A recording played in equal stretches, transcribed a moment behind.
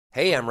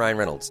Hey, I'm Ryan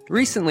Reynolds.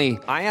 Recently,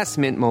 I asked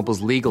Mint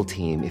Mobile's legal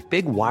team if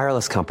big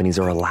wireless companies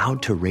are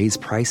allowed to raise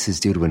prices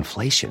due to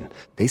inflation.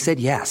 They said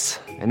yes.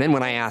 And then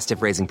when I asked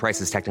if raising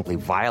prices technically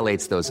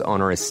violates those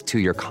onerous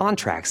two-year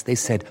contracts, they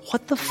said,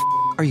 "What the f***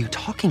 are you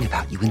talking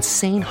about, you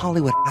insane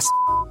Hollywood ass?"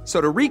 So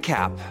to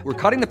recap, we're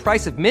cutting the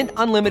price of Mint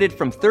Unlimited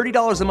from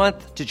 $30 a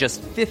month to just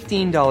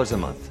 $15 a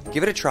month.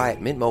 Give it a try at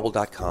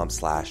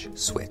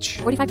mintmobile.com/switch.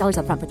 $45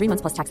 up front for 3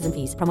 months plus taxes and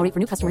fees. Promo rate for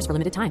new customers for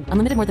limited time.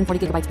 Unlimited more than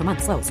 40 gigabytes per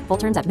month. Slows full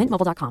terms at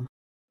mintmobile.com.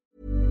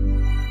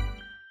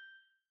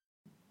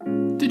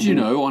 Did you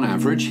know, on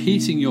average,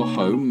 heating your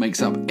home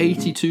makes up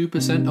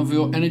 82% of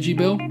your energy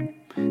bill?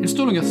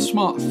 Installing a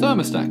smart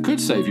thermostat could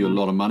save you a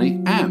lot of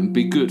money and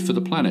be good for the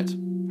planet.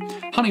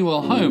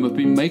 Honeywell Home have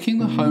been making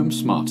the home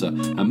smarter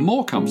and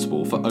more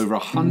comfortable for over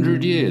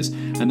 100 years,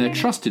 and their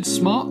trusted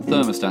smart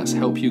thermostats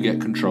help you get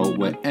control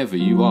wherever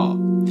you are.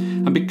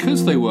 And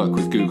because they work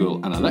with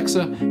Google and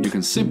Alexa, you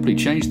can simply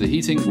change the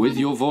heating with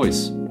your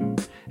voice.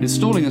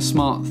 Installing a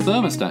smart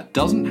thermostat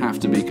doesn't have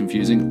to be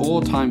confusing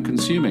or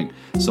time-consuming,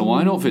 so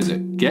why not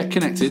visit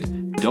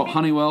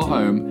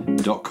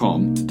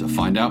getconnected.honeywellhome.com to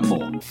find out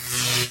more.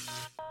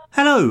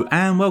 Hello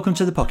and welcome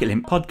to the Pocket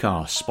Lint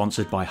podcast,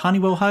 sponsored by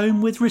Honeywell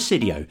Home with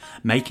Residio,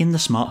 making the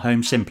smart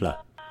home simpler.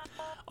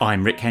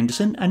 I'm Rick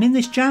Henderson, and in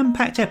this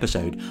jam-packed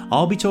episode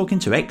I'll be talking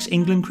to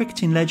ex-England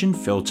cricketing legend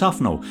Phil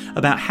Tufnell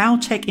about how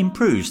tech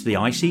improves the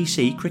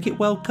ICC Cricket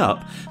World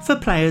Cup for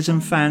players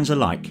and fans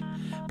alike.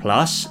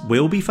 Plus,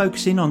 we'll be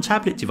focusing on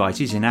tablet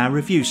devices in our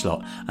review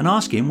slot and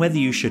asking whether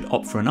you should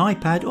opt for an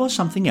iPad or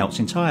something else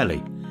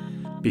entirely.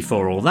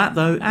 Before all that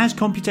though, as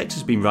Computex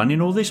has been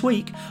running all this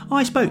week,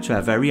 I spoke to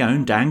our very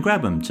own Dan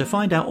Grabham to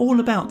find out all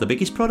about the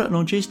biggest product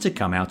launches to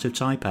come out of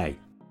Taipei.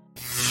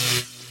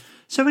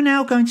 So we're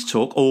now going to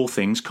talk all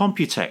things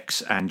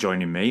Computex, and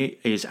joining me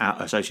is our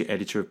Associate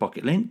Editor of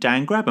Pocket Lint,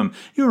 Dan Grabham.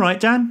 You all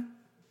right, Dan?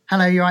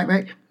 Hello, you all right,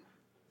 Rick?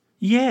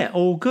 Yeah,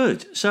 all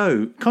good.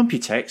 So,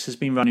 Computex has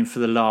been running for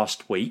the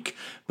last week,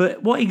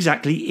 but what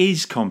exactly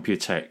is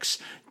Computex?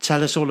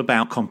 Tell us all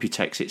about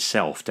Computex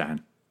itself,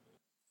 Dan.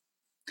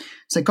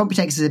 So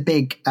Computex is a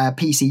big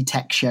PC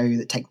tech show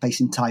that takes place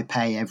in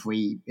Taipei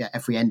every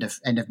end of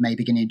May,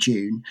 beginning of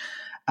June,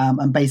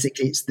 and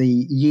basically it's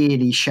the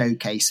yearly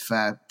showcase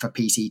for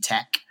PC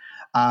tech.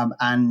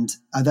 And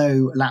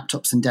although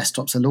laptops and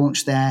desktops are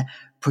launched there,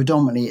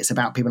 predominantly it's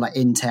about people like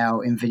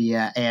Intel,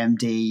 Nvidia,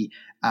 AMD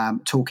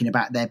talking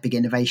about their big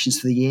innovations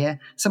for the year.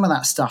 Some of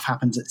that stuff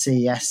happens at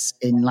CES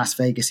in Las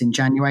Vegas in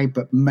January,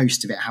 but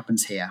most of it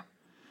happens here.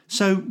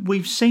 So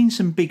we've seen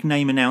some big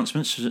name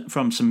announcements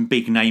from some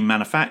big name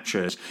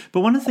manufacturers,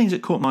 but one of the things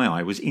that caught my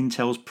eye was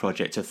Intel's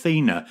Project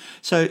Athena.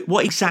 So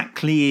what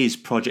exactly is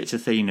Project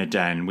Athena,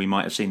 Dan? We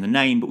might have seen the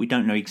name, but we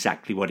don't know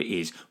exactly what it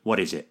is.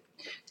 What is it?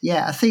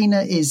 Yeah,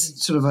 Athena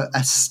is sort of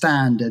a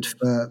standard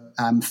for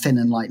thin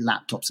and light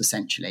laptops,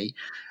 essentially.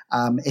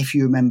 If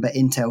you remember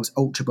Intel's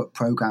Ultrabook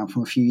program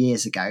from a few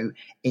years ago,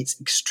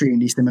 it's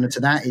extremely similar to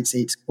that.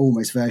 It's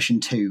almost version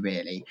 2,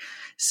 really.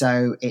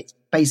 So it's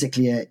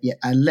basically a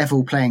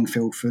level playing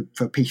field for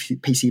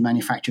PC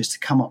manufacturers to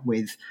come up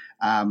with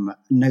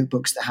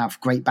notebooks that have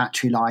great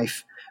battery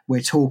life.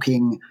 We're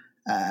talking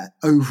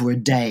over a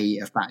day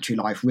of battery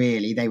life,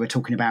 really. They were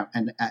talking about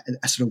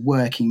a sort of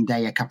working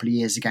day a couple of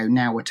years ago.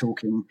 Now we're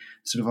talking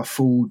sort of a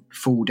full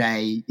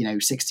day,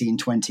 16,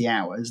 20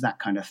 hours, that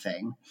kind of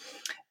thing.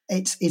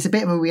 It's a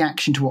bit of a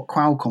reaction to what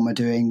Qualcomm are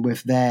doing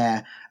with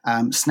their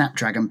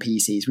Snapdragon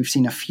PCs. We've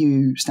seen a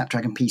few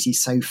Snapdragon PCs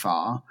so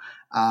far,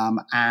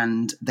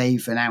 and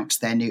they've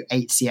announced their new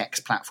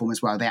 8CX platform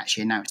as well. They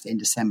actually announced it in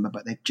December,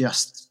 but they've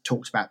just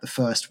talked about the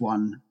first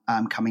one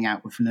coming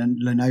out with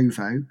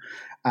Lenovo,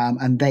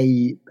 and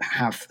they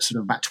have sort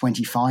of about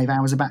 25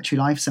 hours of battery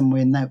life,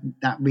 somewhere in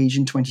that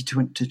region, 20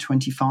 to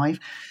 25.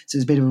 So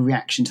there's a bit of a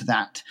reaction to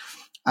that.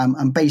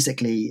 And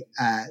basically,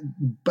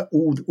 but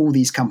all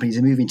these companies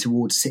are moving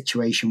towards a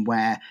situation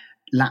where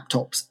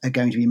laptops are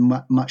going to be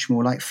much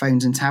more like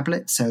phones and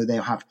tablets. So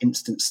they'll have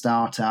instant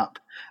startup.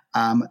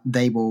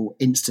 They will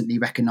instantly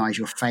recognize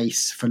your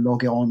face for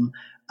log on.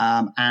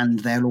 And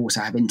they'll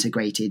also have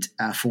integrated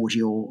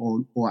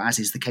 4G or as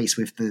is the case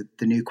with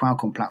the new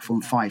Qualcomm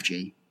platform,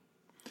 5G.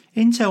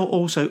 Intel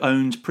also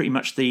owns pretty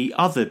much the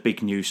other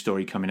big news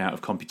story coming out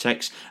of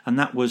Computex, and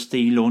that was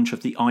the launch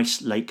of the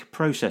Ice Lake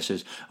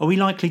processors. Are we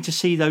likely to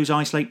see those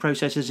Ice Lake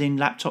processors in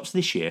laptops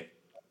this year?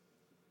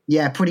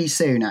 Yeah, pretty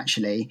soon,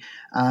 actually.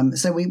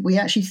 So we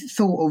actually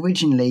thought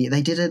originally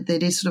they did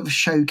sort of a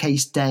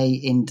showcase day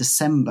in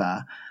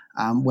December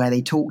where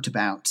they talked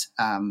about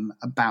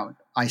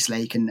Ice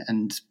Lake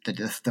and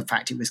the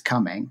fact it was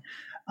coming.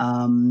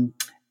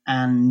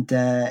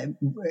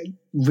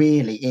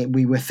 Really,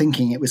 we were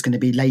thinking it was going to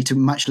be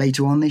much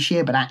later on this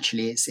year, but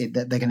actually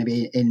they're going to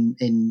be in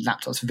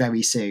laptops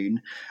very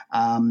soon.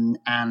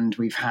 And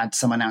we've had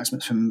some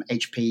announcements from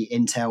HP,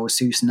 Intel,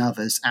 ASUS and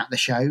others at the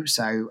show.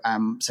 So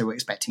we're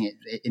expecting it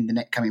in the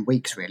next coming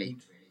weeks, really.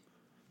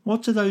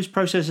 What do those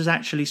processors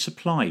actually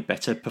supply?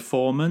 Better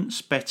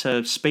performance,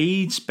 better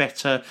speeds,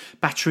 better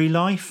battery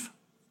life?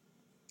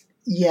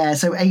 Yeah,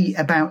 so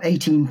about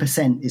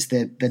 18% is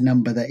the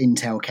number that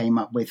Intel came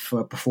up with for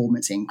a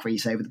performance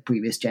increase over the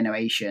previous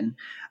generation.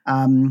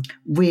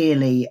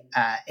 Really,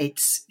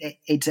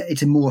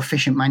 it's a more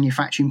efficient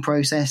manufacturing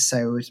process.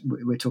 So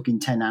we're talking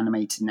 10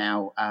 nanometer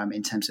now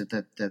in terms of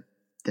the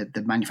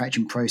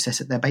manufacturing process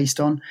that they're based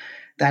on.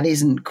 That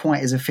isn't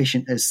quite as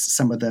efficient as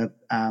some of the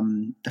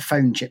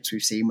phone chips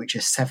we've seen, which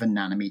are 7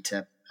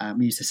 nanometer.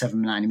 Use a 7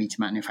 nanometer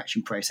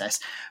manufacturing process,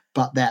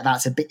 but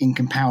that's a bit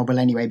incomparable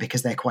anyway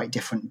because they're quite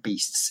different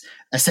beasts.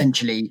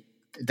 Essentially,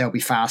 they'll be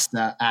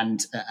faster,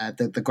 and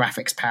the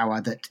graphics power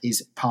that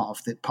is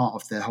part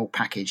of the whole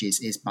package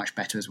is much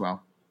better as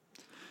well.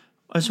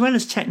 As well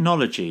as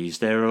technologies,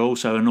 there are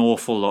also an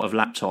awful lot of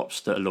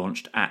laptops that are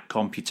launched at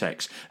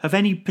Computex. Have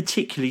any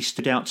particularly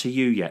stood out to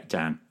you yet,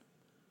 Dan?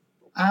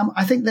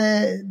 I think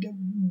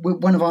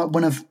one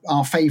of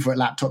our favourite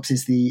laptops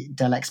is the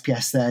Dell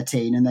XPS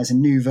 13, and there's a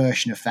new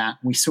version of that.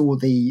 We saw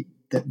the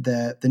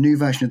new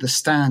version of the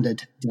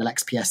standard Dell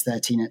XPS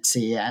 13 at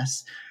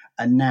CES,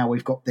 and now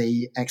we've got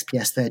the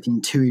XPS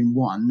 13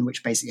 2-in-1,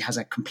 which basically has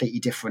a completely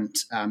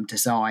different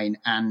design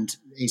and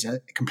is a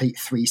complete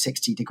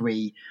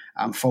 360-degree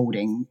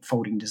folding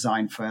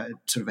design for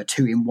sort of a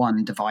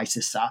 2-in-1 device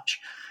as such,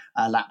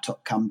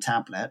 laptop cum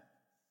tablet.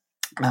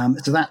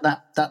 So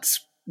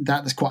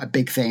that's quite a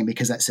big thing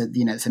because it's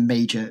a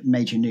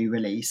major new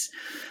release.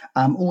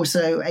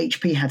 Also,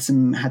 HP had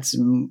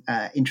some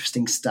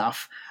interesting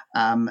stuff.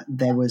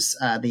 There was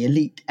the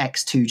Elite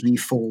X2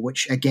 G4,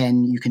 which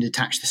again you can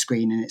detach the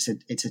screen and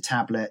it's a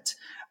tablet.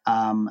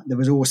 There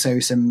was also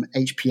some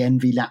HP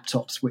Envy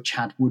laptops which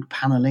had wood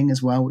paneling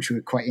as well, which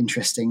were quite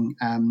interesting.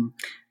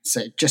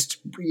 So just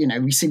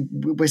we're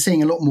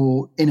seeing a lot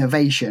more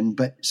innovation,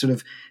 but sort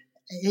of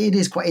it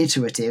is quite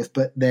iterative.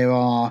 But there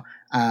are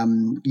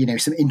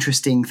some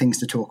interesting things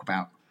to talk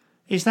about.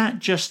 Is that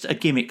just a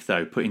gimmick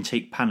though, putting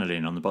teak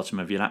paneling on the bottom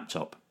of your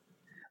laptop?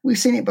 We've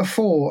seen it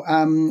before.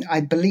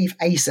 I believe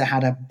Acer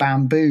had a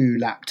bamboo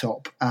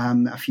laptop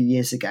a few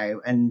years ago,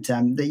 and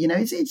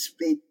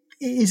it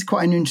is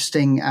quite an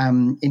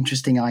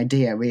interesting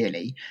idea,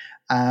 really.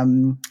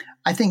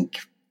 I think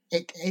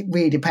it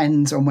really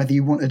depends on whether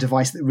you want a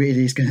device that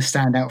really is going to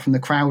stand out from the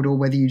crowd, or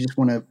whether you just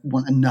want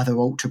another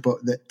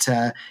Ultrabook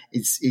that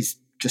is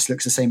just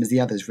looks the same as the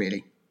others,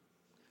 really.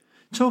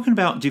 Talking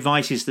about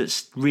devices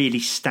that really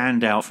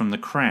stand out from the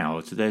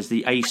crowd, there's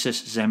the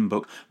Asus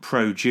ZenBook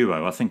Pro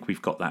Duo. I think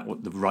we've got that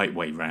the right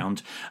way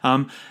round.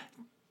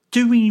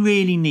 Do we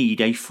really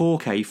need a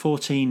 4K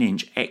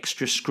 14-inch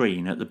extra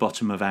screen at the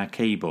bottom of our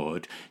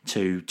keyboard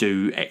to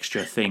do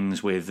extra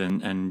things with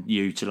and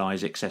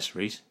utilise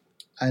accessories?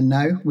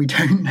 No, we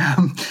don't.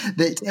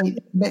 It's a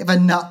bit of a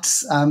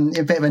nuts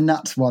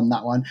one,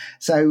 that one.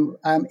 So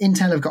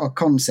Intel have got a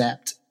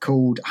concept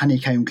called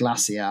Honeycomb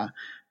Glacier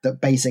that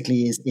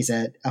basically is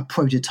a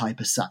prototype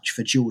as such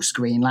for dual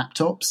screen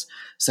laptops.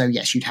 So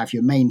yes, you'd have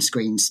your main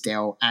screen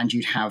still, and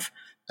you'd have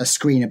a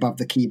screen above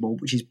the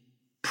keyboard, which is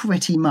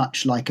pretty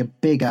much like a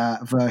bigger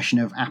version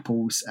of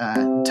Apple's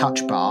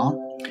Touch Bar.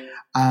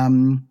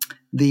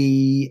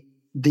 The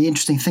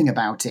interesting thing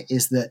about it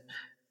is that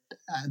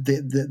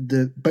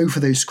the both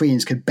of those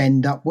screens could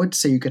bend upwards,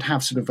 so you could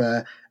have sort of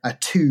a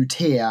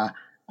two-tier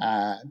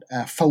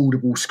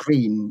foldable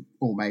screen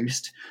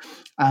almost.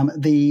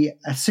 The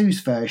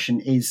Asus version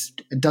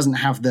doesn't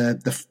have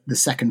the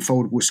second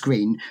foldable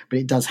screen, but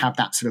it does have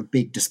that sort of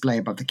big display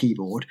above the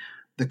keyboard.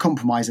 The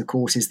compromise, of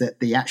course, is that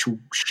the actual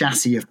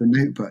chassis of the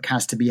notebook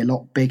has to be a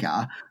lot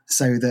bigger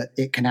so that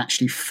it can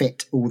actually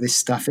fit all this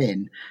stuff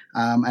in.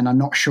 And I'm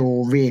not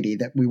sure really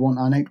that we want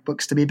our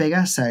notebooks to be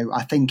bigger, so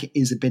I think it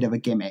is a bit of a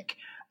gimmick.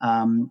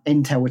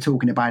 Intel were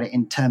talking about it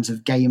in terms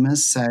of gamers,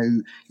 so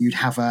you'd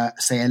have a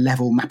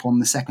level map on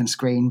the second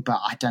screen, but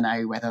I don't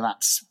know whether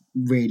that's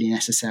really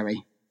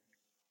necessary.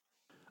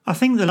 I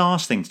think the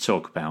last thing to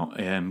talk about,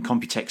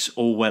 Computex,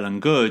 all well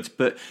and good,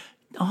 but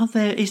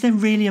is there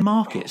really a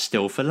market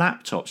still for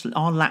laptops?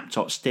 Are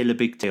laptops still a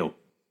big deal?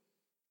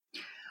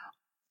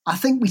 I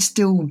think we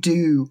still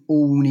do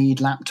all need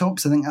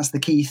laptops. I think that's the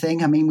key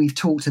thing. I mean, we've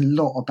talked a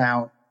lot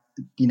about,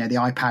 the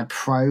iPad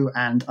Pro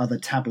and other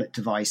tablet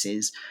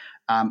devices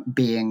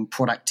being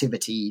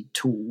productivity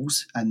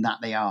tools, and that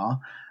they are.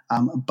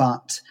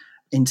 But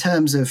in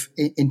terms of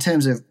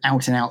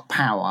out and out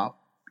power,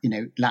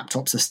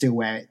 laptops are still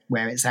where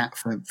it's at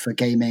for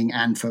gaming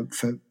and for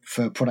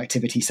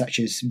productivity such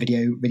as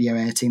video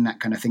editing,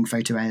 that kind of thing,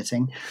 photo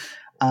editing.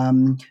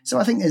 So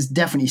I think there's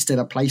definitely still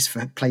a place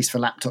for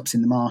laptops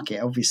in the market.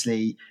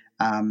 Obviously,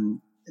 the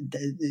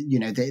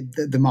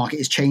market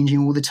is changing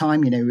all the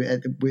time.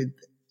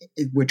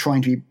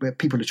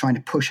 People are trying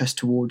to push us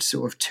towards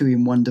sort of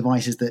 2-in-1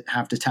 devices that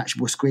have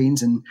detachable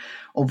screens, and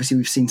obviously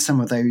we've seen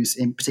some of those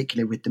in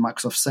particular with the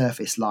Microsoft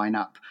Surface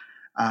lineup.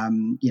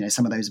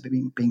 Some of those have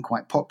been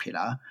quite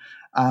popular.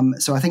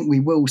 So I think we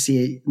will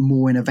see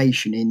more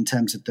innovation in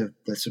terms of the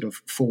sort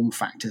of form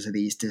factors of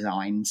these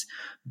designs.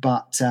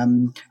 But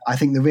I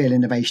think the real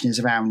innovation is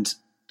around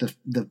the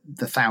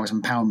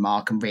 £1,000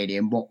 mark, and really,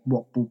 and what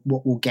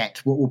we'll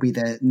get, what will be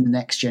the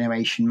next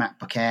generation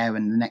MacBook Air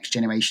and the next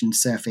generation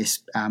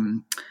Surface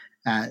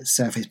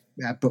Surface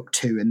Book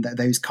 2 and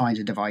those kinds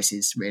of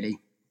devices, really.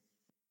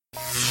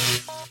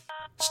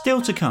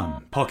 Still to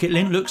come,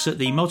 PocketLint looks at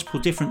the multiple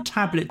different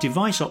tablet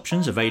device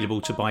options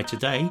available to buy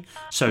today,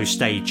 so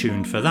stay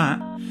tuned for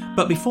that.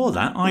 But before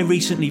that, I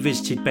recently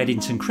visited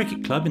Beddington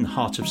Cricket Club in the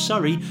heart of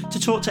Surrey to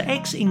talk to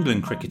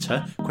ex-England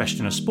cricketer,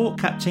 Questioner Sport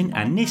captain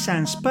and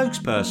Nissan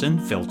spokesperson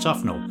Phil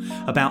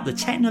Tufnell about the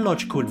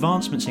technological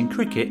advancements in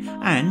cricket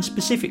and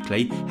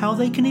specifically how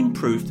they can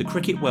improve the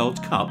Cricket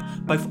World Cup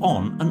both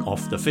on and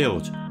off the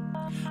field.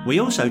 We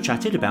also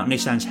chatted about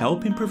Nissan's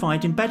help in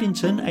providing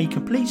Beddington a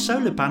complete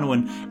solar panel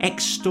and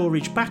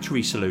X-storage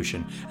battery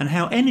solution and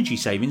how energy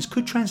savings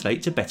could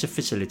translate to better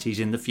facilities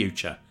in the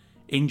future.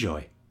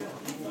 Enjoy.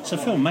 So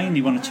Phil,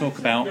 mainly want to talk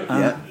about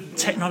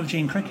technology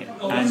in cricket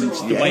and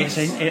the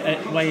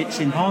way it's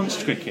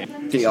enhanced cricket.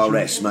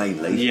 DRS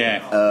mainly.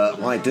 Yeah.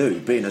 I do.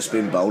 Being a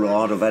spin bowler,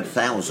 I'd have had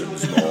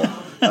thousands more.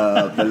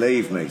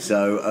 Believe me.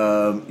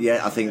 So,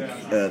 I think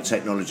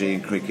technology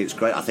in cricket's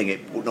great. I think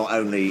it not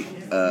only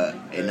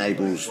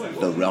enables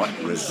the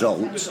right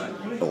result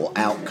or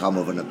outcome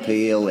of an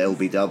appeal,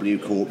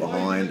 LBW, caught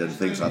behind and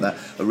things like that.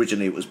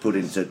 Originally it was put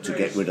in to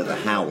get rid of the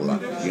howler,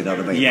 you know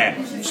what I mean?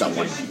 Yeah.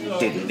 Someone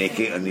didn't nick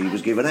it and he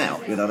was given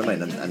out, you know what I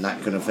mean? And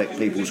that can affect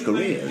people's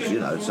careers, you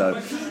know. So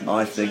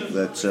I think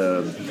that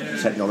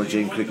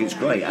technology in cricket's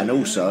great. And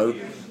also,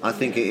 I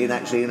think it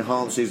actually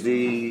enhances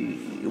the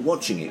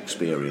watching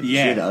experience.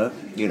 Yeah.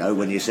 You know,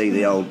 when you see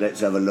the old "let's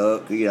have a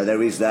look," you know,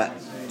 there is that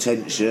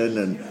tension,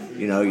 and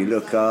you know, you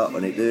look up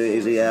and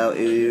is he out?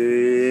 You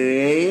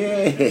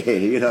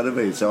know what I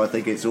mean? So I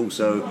think it's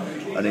also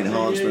an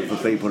enhancement for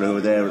people who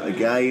are there at the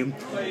game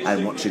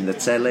and watching the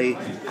telly,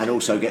 and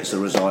also gets the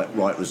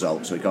right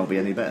result. So it can't be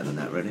any better than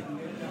that, really.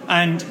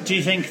 And do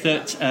you think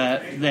that,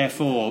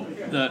 therefore,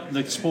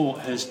 the sport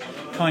has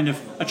kind of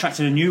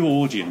attracted a new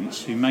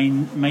audience who may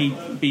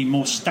be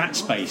more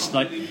stats-based?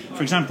 Like,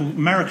 for example,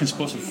 American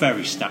sports are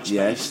very stats-based.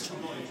 Yes.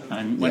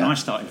 And when I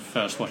started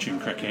first watching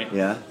cricket,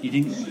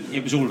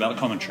 it was all about the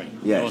commentary.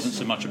 Yes. It wasn't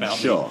so much about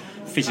the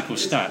physical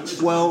stats.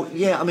 Well,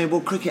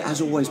 cricket has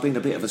always been a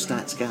bit of a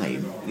stats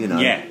game. You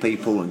know,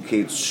 people and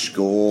kids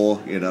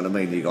score. You know what I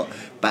mean? You got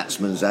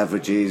batsmen's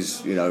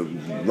averages. You know,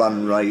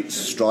 run rates,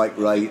 strike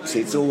rates.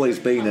 It's always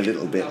been a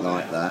little bit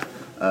like that.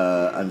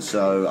 And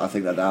so I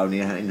think that only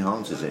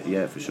enhances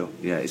it, for sure.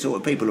 Yeah, it's all,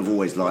 people have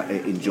always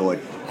enjoyed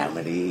how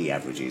many he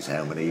averages,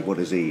 what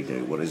does he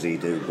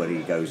do when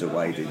he goes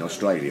away in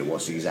Australia,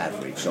 what's his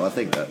average. So I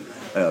think that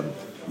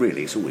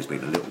really it's always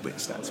been a little bit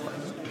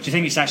stats-based. Do you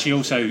think it's actually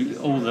also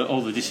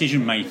all the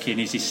decision-making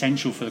is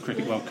essential for the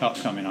Cricket World Cup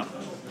coming up?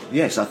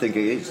 Yes, I think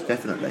it is,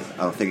 definitely.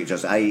 I think it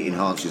just, A,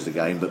 enhances the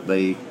game, but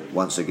B,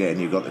 once again,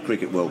 you've got the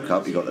Cricket World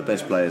Cup, you've got the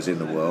best players in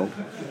the world,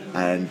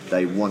 and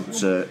they want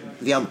to...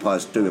 The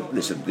umpires do a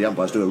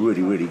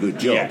really, really good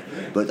job,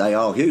 but they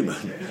are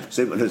human,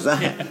 simple as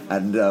that. Yeah.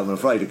 And I'm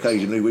afraid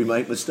occasionally we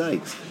make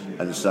mistakes.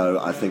 And so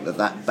I think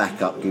that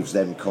backup gives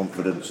them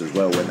confidence as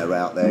well when they're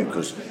out there,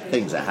 because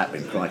things are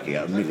happening, crikey,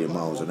 at 1,000,000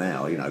 miles an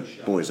hour. You know,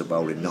 boys are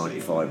bowling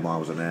 95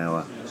 miles an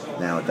hour.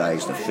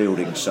 Nowadays, the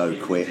fielding's so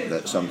quick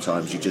that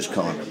sometimes you just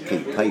can't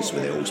keep pace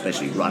with it, or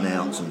especially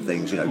run-outs and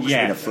things. You know,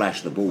 in a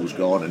flash, the ball's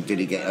gone, and did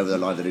he get over the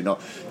line, did he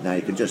not? Now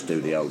you can just do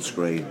the old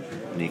screen,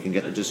 and you can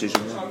get the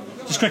decision there.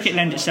 Does cricket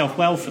lend itself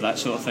well for that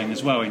sort of thing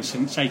as well, in,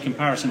 say,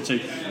 comparison to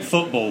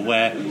football,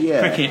 where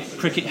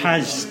cricket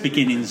has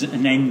beginnings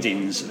and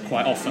endings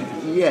quite often?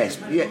 Yes,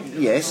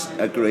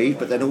 agreed.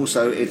 But then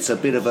also, it's a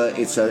bit of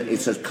it's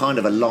a kind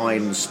of a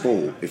line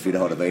sport, if you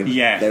know what I mean.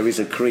 Yeah. There is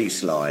a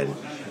crease line.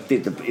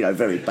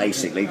 Very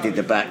basically, did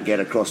the bat get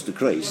across the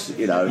crease?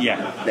 You know,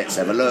 let's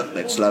have a look,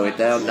 let's slow it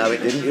down. No,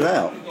 it didn't, you're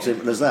out.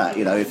 Simple as that.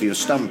 You know, if you're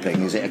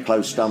stumping, is it a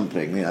close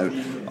stumping? You know,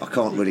 I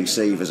can't really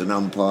see if there's an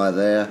umpire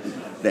there.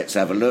 Let's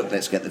have a look,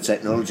 let's get the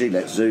technology,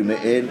 let's zoom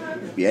it in.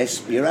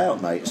 Yes, you're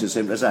out, mate. It's as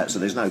simple as that. So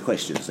there's no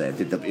questions there.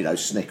 Did the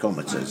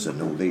snickometers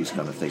and all these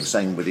kind of things.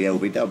 Same with the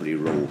LBW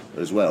rule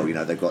as well. You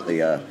know, they've got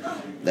the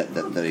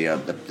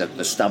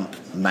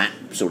stump map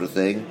sort of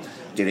thing.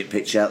 Did it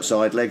pitch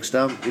outside leg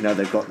stump? You know,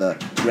 they've got the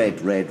red,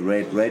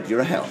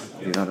 you're out.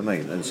 You know what I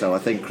mean? And so I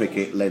think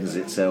cricket lends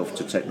itself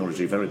to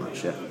technology very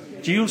much,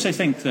 Do you also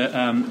think that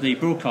the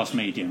broadcast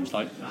mediums,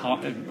 like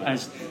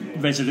as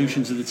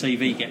resolutions of the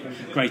TV get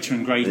greater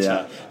and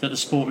greater, that the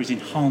sport is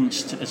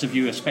enhanced as a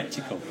viewer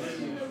spectacle?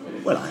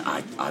 Well,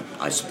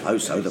 I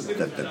suppose so.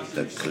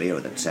 The clearer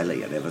the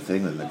telly and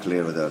everything, and the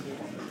clearer the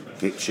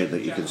picture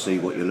that you can see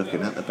what you're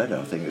looking at, the better.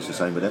 I think it's the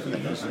same with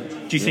everything, isn't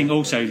it? Do you think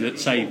also that,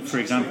 say, for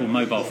example,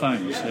 mobile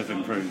phones have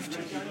improved?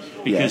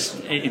 Because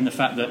in the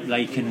fact that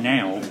they can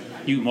now...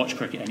 You can watch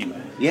cricket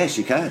anywhere. Yes,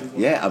 you can.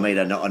 Yeah, I mean,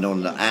 and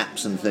on the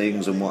apps and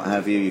things and what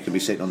have you, you can be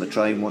sitting on the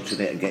train watching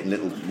it and getting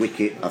little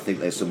wicket. I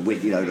think there's some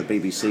wicket. You know, the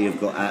BBC have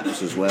got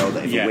apps as well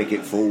that if a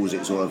wicket falls,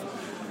 it sort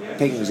of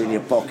pings in your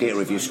pocket,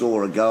 or if you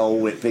score a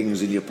goal, it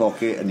pings in your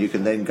pocket, and you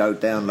can then go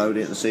download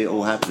it and see it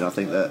all happen. I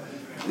think that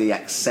the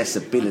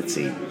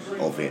accessibility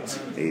of it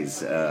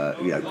is,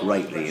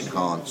 greatly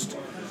enhanced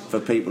for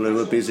people who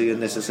are busy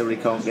and necessarily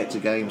can't get to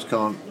games,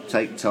 can't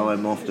take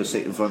time off to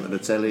sit in front of the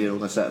telly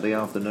on a Saturday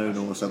afternoon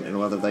or something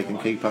or other. They can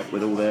keep up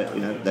with all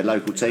their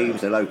local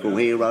teams, their local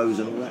heroes,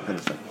 and all that kind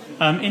of stuff.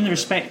 In the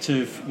respect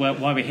of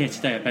why we're here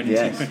today at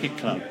Bedlington Cricket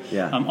Club,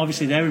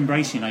 obviously they're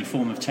embracing a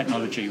form of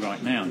technology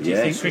right now. Do you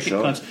think cricket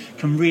clubs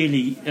can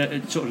really,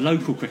 sort of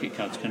local cricket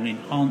clubs, can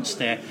enhance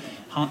the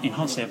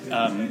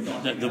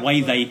way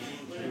they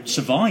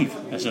survive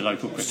as a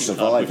local cricket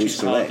club, which is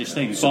the hardest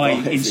thing, by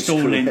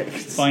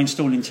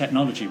installing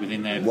technology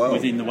within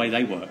the way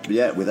they work?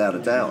 Yeah, without a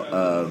doubt.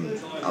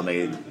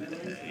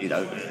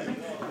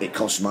 It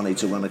costs money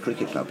to run a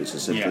cricket club. It's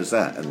as simple as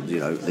that. And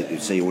you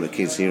see all the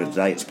kids here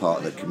today. It's part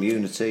of the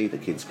community. The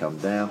kids come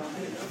down.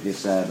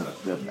 This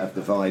have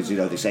devised,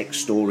 this X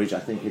storage, I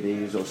think it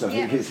is, or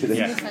something.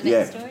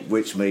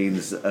 Which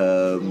means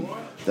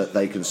that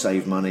they can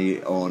save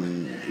money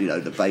on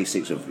the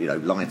basics of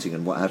lighting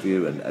and what have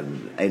you,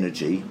 and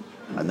energy,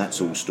 and that's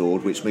all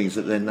stored. Which means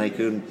that then they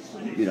can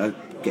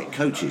get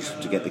coaches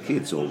to get the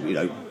kids, or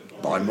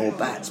buy more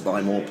bats, buy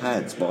more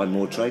pads, buy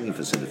more training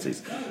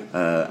facilities,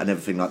 and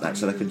everything like that.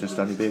 So that can just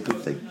only be a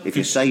good thing. If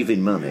you're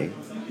saving money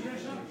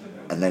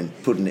and then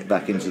putting it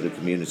back into the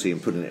community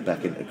and putting it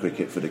back into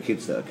cricket for the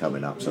kids that are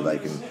coming up, so they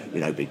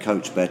can be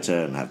coached better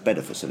and have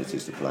better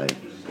facilities to play,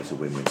 it's a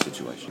win-win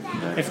situation.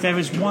 If there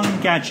was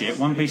one gadget,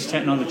 one piece of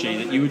technology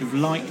that you would have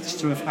liked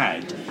to have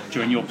had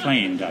during your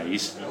playing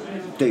days,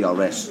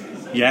 DRS.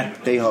 Yeah.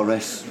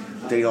 DRS.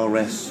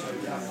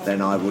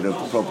 Then I would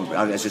have probably,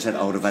 as I said,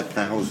 I would have had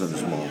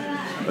thousands more,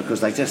 because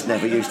they just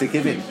never used to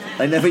give it.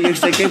 They never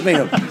used to give me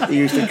them. They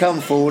used to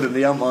come forward and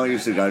the umpire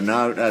used to go,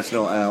 no, that's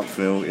not out,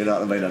 Phil, you know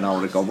what I mean? And I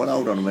would have gone, well,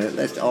 hold on a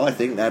minute, I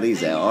think that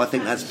is out. I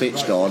think that's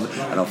pitched on,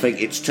 and I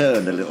think it's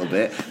turned a little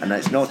bit, and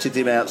it's not hit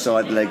him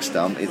outside the leg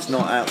stump, it's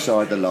not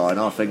outside the line,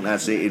 I think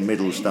that's it in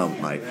middle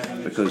stump, mate.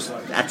 Because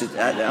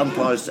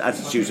umpires'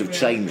 attitudes have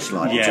changed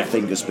slightly to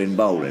finger spin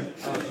bowling.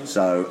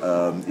 So,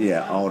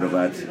 I would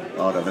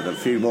have had a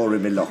few more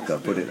in my locker,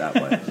 put it that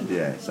way.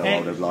 Yeah, so I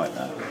would have liked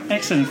that.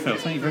 Excellent, Phil.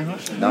 Thank you very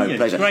much. No,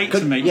 pleasure. Great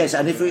to meet you. Yes,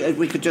 and if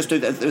we could just do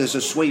that, there's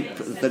a sweep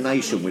the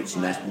nation, which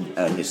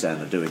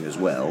Nissan are doing as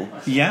well,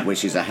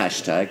 which is a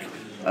hashtag.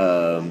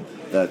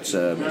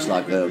 It's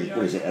like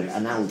what is it?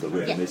 An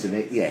algorithm, isn't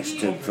it? Yes,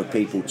 for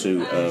people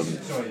to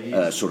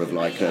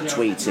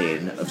tweet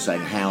in of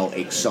saying how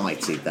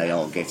excited they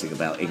are getting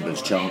about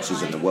England's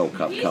chances and the World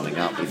Cup coming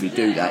up. If you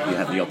do that, you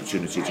have the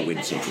opportunity to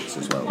win tickets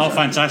as well. Oh, so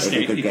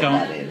fantastic!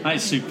 That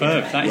is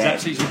superb. That is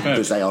absolutely superb.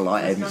 Because they are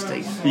like hen's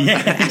teeth.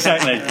 Yeah,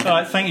 exactly. All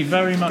right, thank you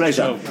very much.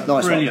 Pleasure. Phil.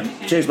 Nice Brilliant.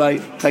 one. Cheers,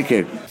 mate. Thank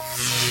you.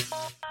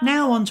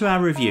 Now on to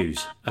our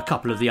reviews. A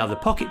couple of the other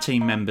Pocket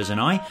team members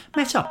and I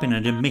met up in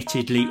an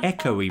admittedly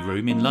echoey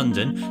room in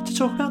London to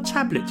talk about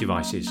tablet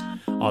devices.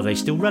 Are they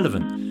still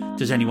relevant?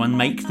 Does anyone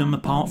make them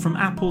apart from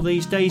Apple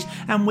these days?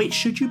 And which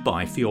should you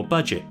buy for your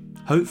budget?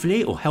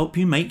 Hopefully it will help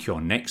you make your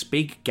next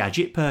big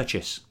gadget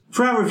purchase.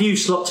 For our review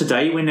slot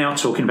today, we're now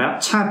talking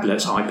about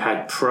tablets,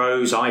 iPad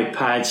Pros,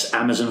 iPads,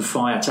 Amazon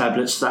Fire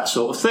tablets, that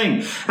sort of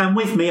thing. And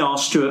with me are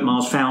Stuart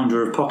Miles,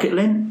 founder of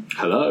Pocketlint.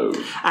 Hello.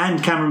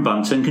 And Cameron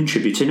Bunton,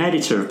 contributing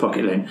editor of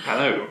Pocketlint.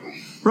 Hello.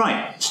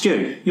 Right,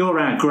 Stu, you're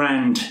our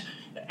grand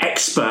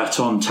expert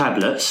on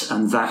tablets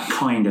and that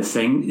kind of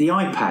thing. The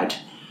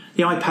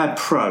iPad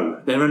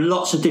Pro, there are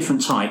lots of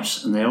different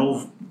types and they're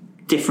all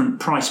different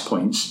price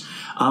points.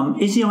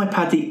 Is the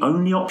iPad the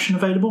only option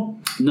available?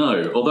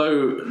 No,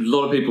 although a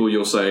lot of people,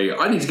 you'll say,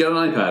 I need to get an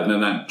iPad, and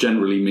then that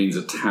generally means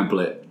a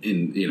tablet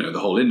in the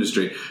whole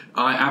industry.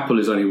 Apple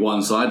is only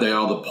one side. They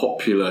are the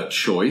popular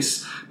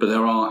choice, but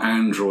there are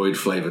Android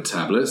flavoured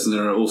tablets, and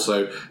there are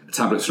also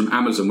tablets from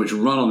Amazon which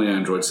run on the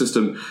Android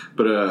system,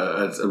 but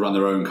run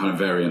their own kind of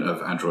variant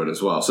of Android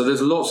as well. So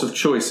there's lots of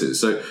choices.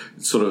 So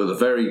sort of at the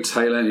very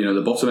tail end,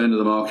 the bottom end of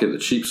the market, the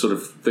cheap sort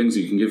of things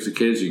you can give to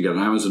kids, you can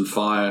get an Amazon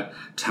Fire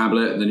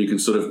tablet, and then you can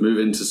sort of move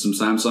into some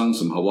Samsung,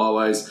 some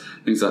Huawei's,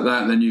 things like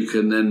that. And then you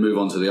can then move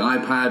on to the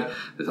iPad,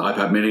 there's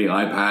iPad mini,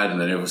 iPad, and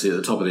then obviously at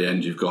the top of the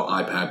end you've got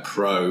iPad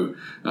Pro,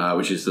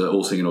 which is the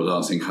all singing, all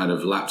dancing kind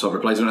of laptop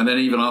replacement. And then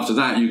even after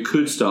that, you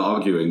could start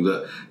arguing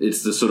that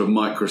it's the sort of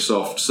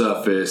Microsoft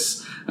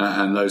Surface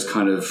and those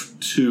kind of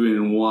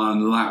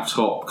two-in-one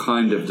laptop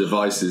kind of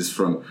devices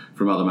from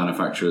other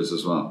manufacturers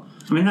as well.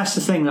 I mean, that's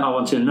the thing that I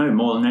want to know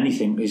more than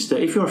anything, is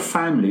that if you're a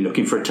family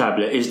looking for a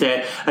tablet, is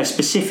there a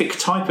specific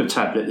type of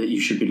tablet that you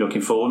should be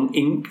looking for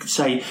in,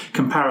 say,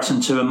 comparison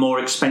to a more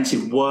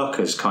expensive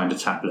workers kind of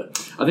tablet?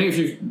 I think if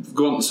you've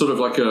got sort of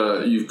like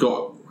you've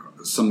got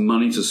some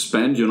money to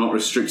spend, you're not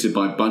restricted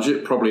by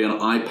budget, probably an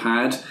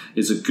iPad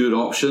is a good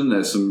option.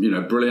 There's some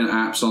brilliant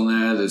apps on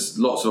there, there's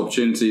lots of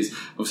opportunities.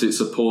 Obviously it's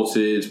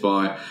supported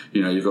by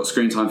you've got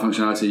screen time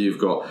functionality, you've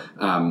got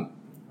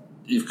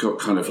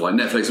kind of like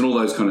Netflix and all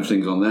those kind of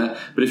things on there.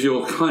 But if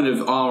you're kind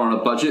of are on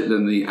a budget,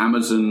 then the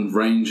Amazon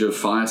range of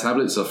Fire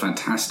tablets are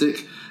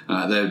fantastic.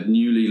 Their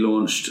newly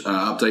launched,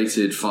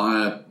 updated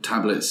Fire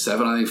Tablet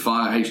 7, I think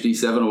Fire HD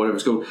 7 or whatever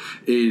it's called,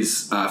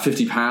 is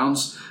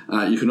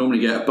 £50. You can normally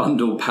get a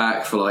bundle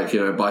pack for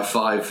buy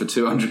 5 for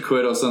 200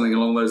 quid or something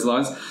along those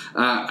lines.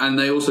 And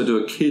they also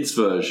do a kids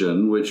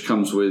version, which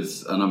comes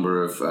with a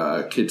number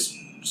of kids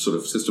sort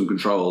of system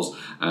controls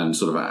and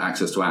sort of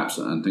access to apps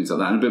and things like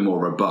that, and a bit more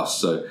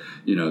robust, so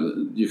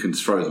you can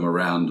throw them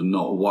around and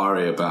not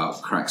worry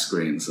about cracked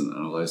screens and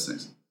all those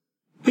things.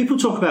 People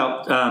talk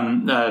about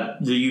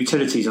the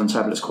utilities on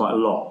tablets quite a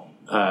lot,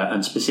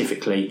 and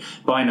specifically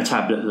buying a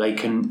tablet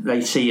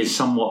they see as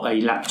somewhat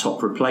a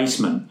laptop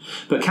replacement.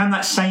 But can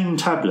that same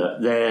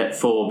tablet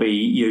therefore be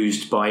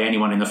used by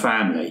anyone in the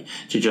family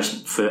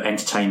for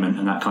entertainment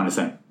and that kind of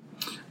thing?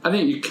 I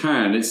think you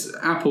can.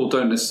 Apple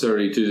don't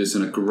necessarily do this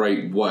in a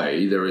great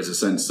way. There is a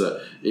sense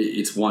that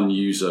it's one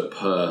user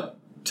per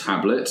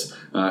tablet.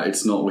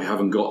 It's not. We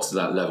haven't got to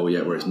that level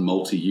yet where it's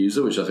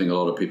multi-user, which I think a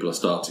lot of people are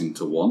starting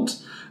to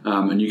want.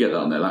 And you get that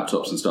on their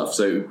laptops and stuff.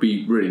 So it would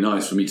be really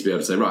nice for me to be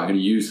able to say, right, I'm going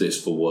to use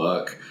this for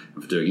work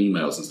and for doing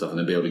emails and stuff, and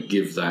then be able to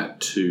give that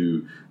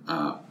to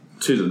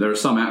them. There are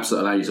some apps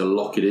that allow you to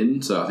lock it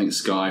in. So I think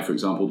Sky, for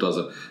example, does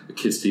a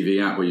kids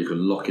TV app where you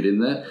can lock it in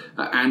there.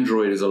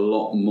 Android is a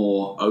lot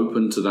more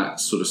open to that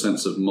sort of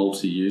sense of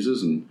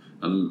multi-users and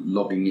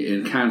logging it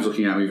in. Cam's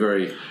looking at me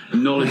very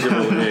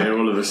knowledgeable here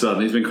all of a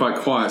sudden. He's been quite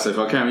quiet so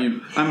far.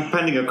 Cam, I'm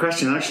pending a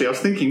question, actually. I was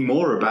thinking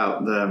more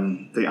about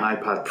the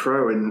iPad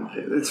Pro, and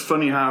it's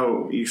funny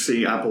how you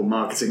see Apple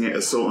marketing it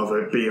as sort of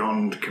a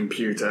beyond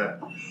computer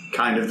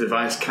kind of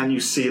device. Can you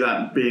see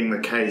that being the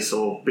case,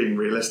 or being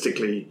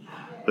realistically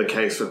the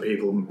case for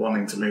people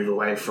wanting to move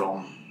away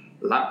from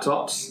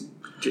laptops?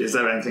 Is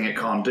there anything it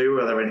can't do?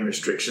 Are there any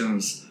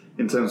restrictions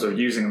in terms of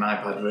using an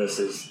iPad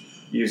versus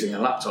using a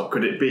laptop?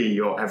 Could it be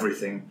your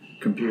everything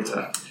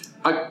computer?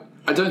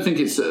 I don't think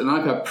it's an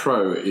iPad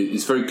Pro.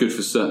 It's very good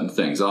for certain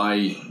things.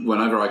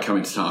 Whenever I come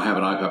into town, I have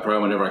an iPad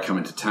Pro. Whenever I come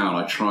into town,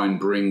 I try and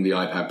bring the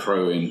iPad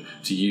Pro in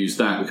to use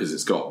that because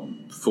it's got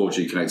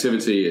 4G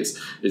connectivity.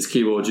 It's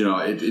keyboard.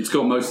 It's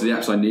got most of the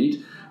apps I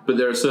need. But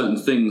there are certain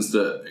things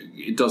that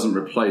it doesn't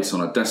replace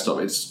on a desktop.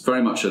 It's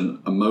very much a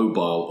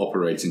mobile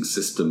operating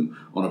system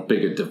on a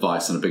bigger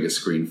device and a bigger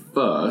screen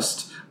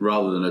first,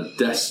 rather than a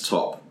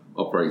desktop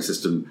operating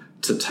system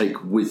to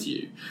take with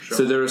you. Sure.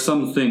 So there are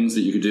some things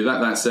that you could do.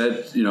 That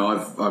said,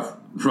 I've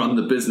run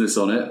the business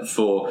on it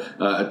for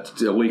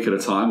a week at a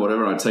time,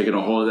 whatever. I'd take it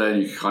on holiday,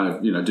 and you kind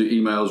of do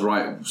emails,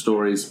 write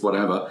stories,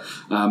 whatever.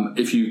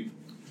 If you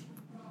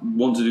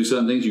want to do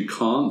certain things, you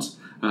can't.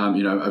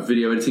 A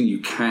video editing you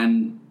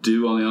can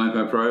do on the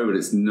iPad Pro, but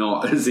it's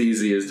not as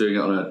easy as doing it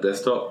on a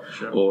desktop.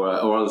 Sure.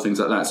 or other things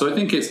like that. So I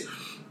think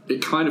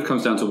it kind of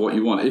comes down to what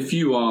you want. If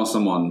you are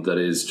someone that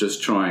is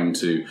just trying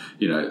to,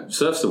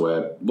 surfs the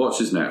web,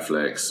 watches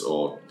Netflix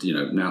or,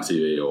 Now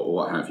TV or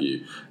what have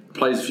you,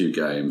 plays a few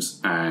games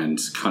and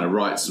kind of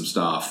writes some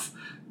stuff,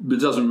 but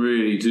doesn't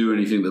really do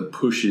anything that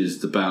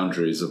pushes the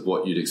boundaries of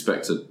what you'd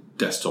expect a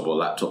desktop or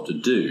laptop to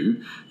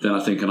do, then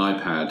I think an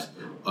iPad,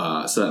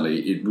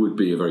 certainly it would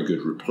be a very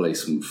good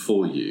replacement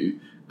for you.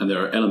 And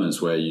there are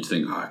elements where you'd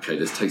think, okay,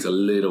 this takes a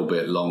little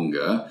bit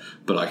longer,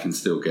 but I can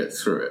still get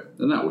through it.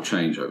 And that will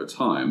change over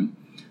time.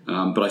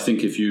 But I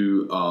think if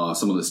you are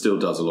someone that still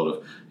does a lot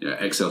of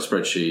Excel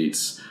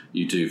spreadsheets,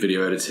 you do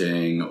video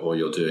editing, or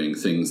you're doing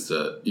things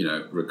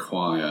that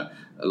require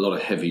a lot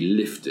of heavy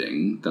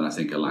lifting, then I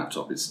think a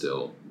laptop is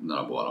still the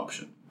number one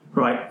option.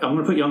 Right, I'm going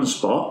to put you on the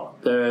spot.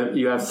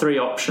 You have three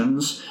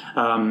options.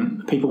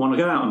 People want to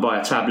go out and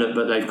buy a tablet,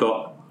 but they've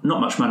got not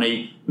much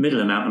money,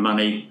 middle amount of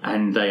money,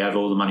 and they have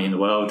all the money in the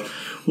world.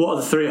 What are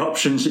the three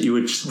options that you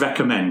would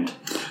recommend?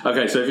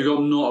 Okay, so if you've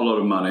got not a lot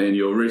of money and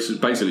you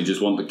basically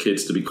just want the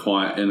kids to be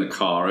quiet in a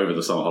car over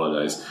the summer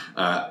holidays,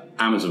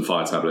 Amazon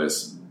Fire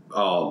tablets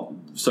are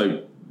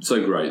so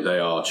great. They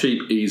are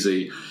cheap,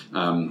 easy.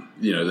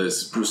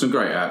 There's some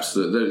great apps.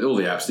 All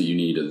the apps that you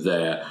need are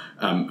there,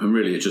 and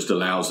really it just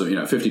allows them.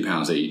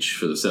 £50 each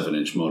for the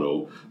 7-inch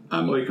model.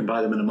 Or you can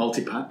buy them in a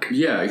multi-pack.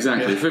 Yeah,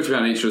 exactly. Yeah.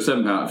 £50 each for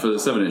 £7 for the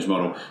 7-inch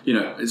model.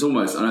 It's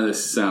almost. I know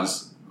this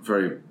sounds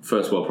very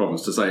first world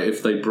problems to say.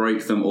 If they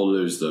break them or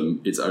lose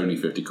them, it's only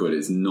 50 quid.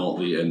 It's not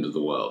the end of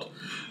the world.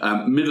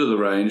 Middle of the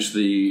range,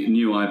 the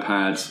new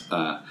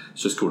iPad.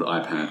 It's just called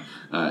iPad.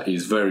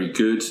 Is very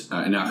good.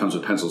 It now comes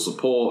with pencil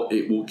support.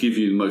 It will give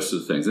you most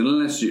of the things, and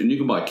you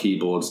can buy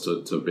keyboards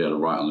to be able to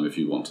write on them if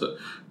you want to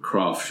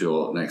craft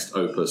your next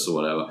opus or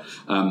whatever.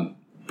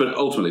 But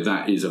ultimately,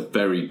 that is a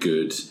very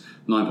good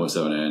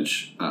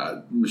 9.7-inch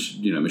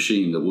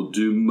machine that will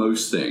do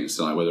most things,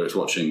 like whether it's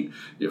watching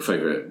your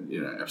favourite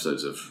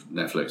episodes of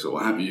Netflix or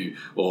what have you,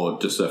 or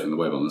just surfing the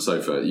web on the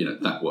sofa.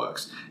 That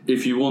works.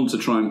 If you want to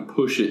try and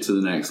push it to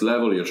the next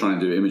level, you're trying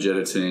to do image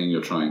editing,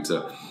 you're trying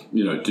to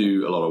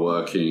do a lot of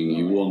working,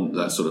 you want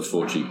that sort of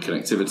 4G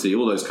connectivity,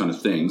 all those kind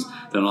of things,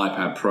 then an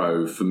iPad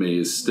Pro for me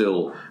is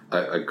still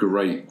a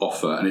great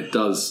offer, and it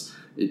does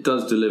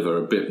deliver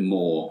a bit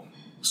more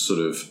sort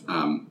of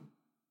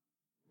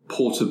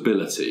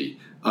portability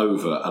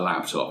over a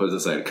laptop. As I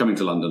say, coming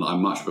to London, I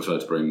much prefer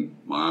to bring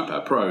my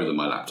iPad Pro than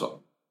my laptop.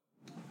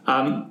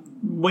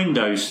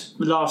 Windows,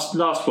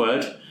 last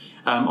word.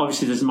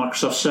 Obviously, there's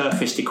Microsoft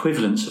Surface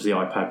equivalents of the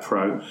iPad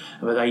Pro,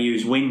 but they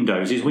use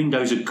Windows. Is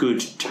Windows a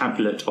good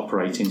tablet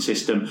operating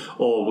system,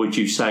 or would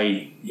you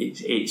say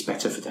it's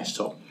better for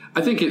desktop?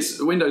 I think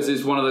Windows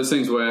is one of those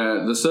things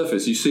where the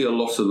Surface, you see a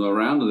lot of them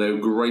around, and they're a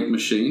great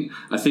machine.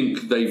 I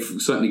think they've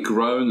certainly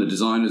grown, the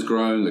design has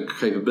grown, the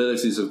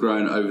capabilities have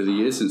grown over the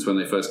years since when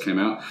they first came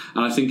out.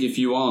 And I think if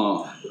you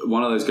are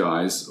one of those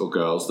guys or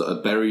girls that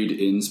are buried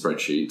in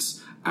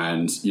spreadsheets,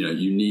 and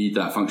you need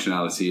that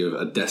functionality of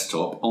a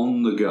desktop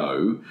on the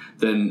go,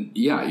 then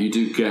yeah, you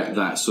do get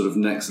that sort of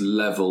next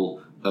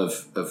level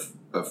of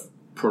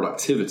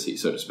productivity,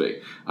 so to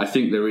speak. I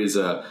think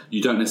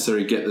you don't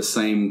necessarily get the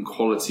same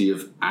quality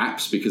of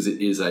apps because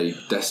it is a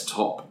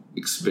desktop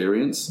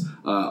experience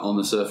on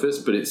the Surface,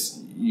 but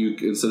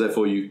so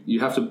therefore you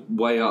have to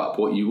weigh up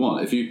what you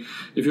want. If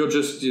you're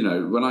just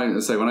when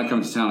I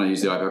come to town, I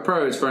use the iPad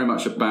Pro. It's very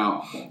much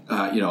about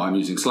I'm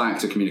using Slack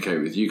to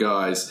communicate with you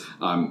guys.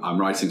 I'm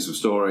writing some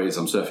stories.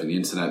 I'm surfing the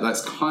internet.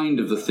 That's kind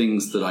of the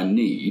things that I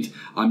need.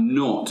 I'm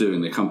not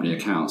doing the company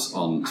accounts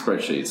on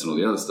spreadsheets and all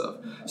the other stuff.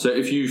 So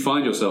if you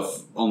find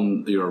yourself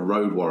you're a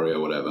road warrior or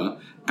whatever,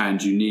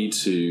 and you need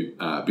to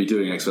be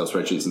doing Excel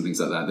spreadsheets and things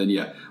like that, then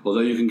yeah,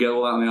 although you can get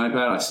all that on the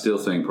iPad, I still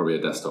think probably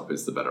a desktop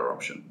is the better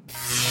option.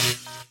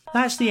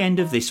 That's the end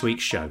of this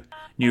week's show.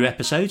 New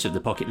episodes of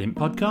the Pocket Lint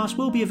podcast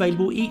will be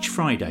available each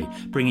Friday,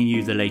 bringing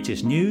you the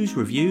latest news,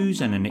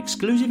 reviews and an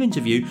exclusive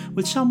interview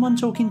with someone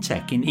talking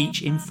tech in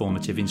each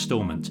informative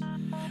instalment.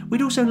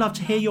 We'd also love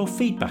to hear your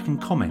feedback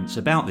and comments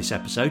about this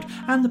episode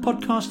and the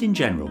podcast in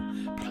general.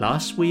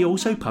 Plus, we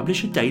also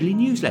publish a daily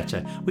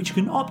newsletter, which you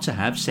can opt to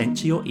have sent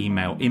to your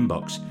email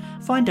inbox.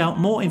 Find out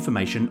more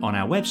information on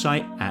our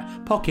website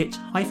at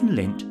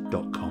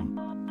pocket-lint.com.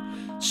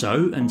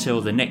 So,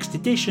 until the next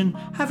edition,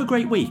 have a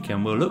great week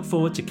and we'll look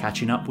forward to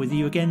catching up with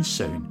you again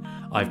soon.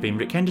 I've been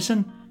Rick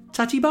Henderson.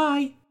 Tatty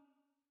bye!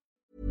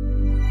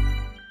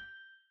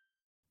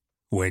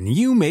 When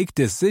you make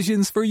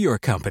decisions for your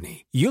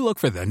company, you look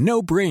for the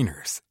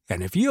no-brainers.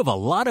 And if you have a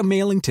lot of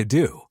mailing to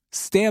do,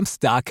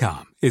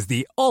 Stamps.com is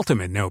the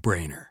ultimate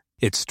no-brainer.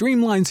 It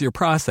streamlines your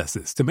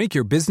processes to make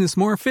your business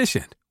more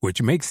efficient,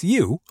 which makes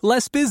you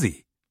less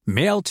busy.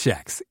 Mail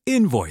checks,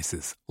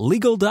 invoices,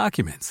 legal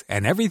documents,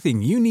 and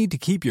everything you need to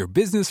keep your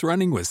business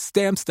running with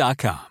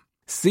Stamps.com.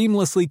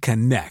 Seamlessly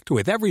connect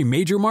with every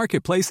major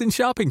marketplace and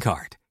shopping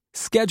cart.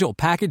 Schedule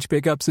package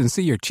pickups and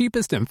see your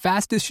cheapest and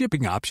fastest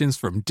shipping options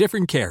from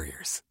different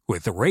carriers.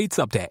 With rates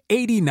up to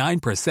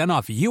 89%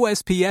 off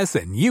USPS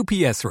and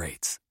UPS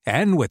rates.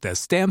 And with the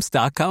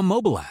Stamps.com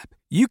mobile app,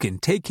 you can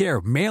take care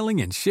of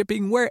mailing and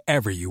shipping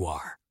wherever you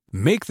are.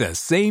 Make the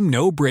same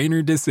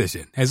no-brainer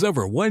decision as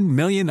over 1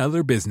 million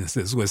other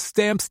businesses with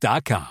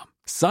Stamps.com.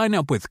 Sign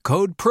up with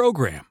code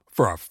PROGRAM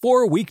for a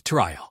 4-week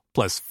trial,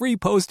 plus free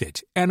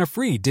postage and a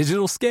free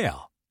digital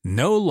scale.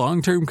 No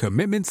long-term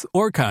commitments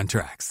or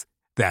contracts.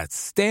 That's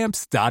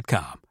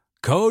Stamps.com.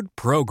 Code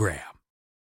PROGRAM.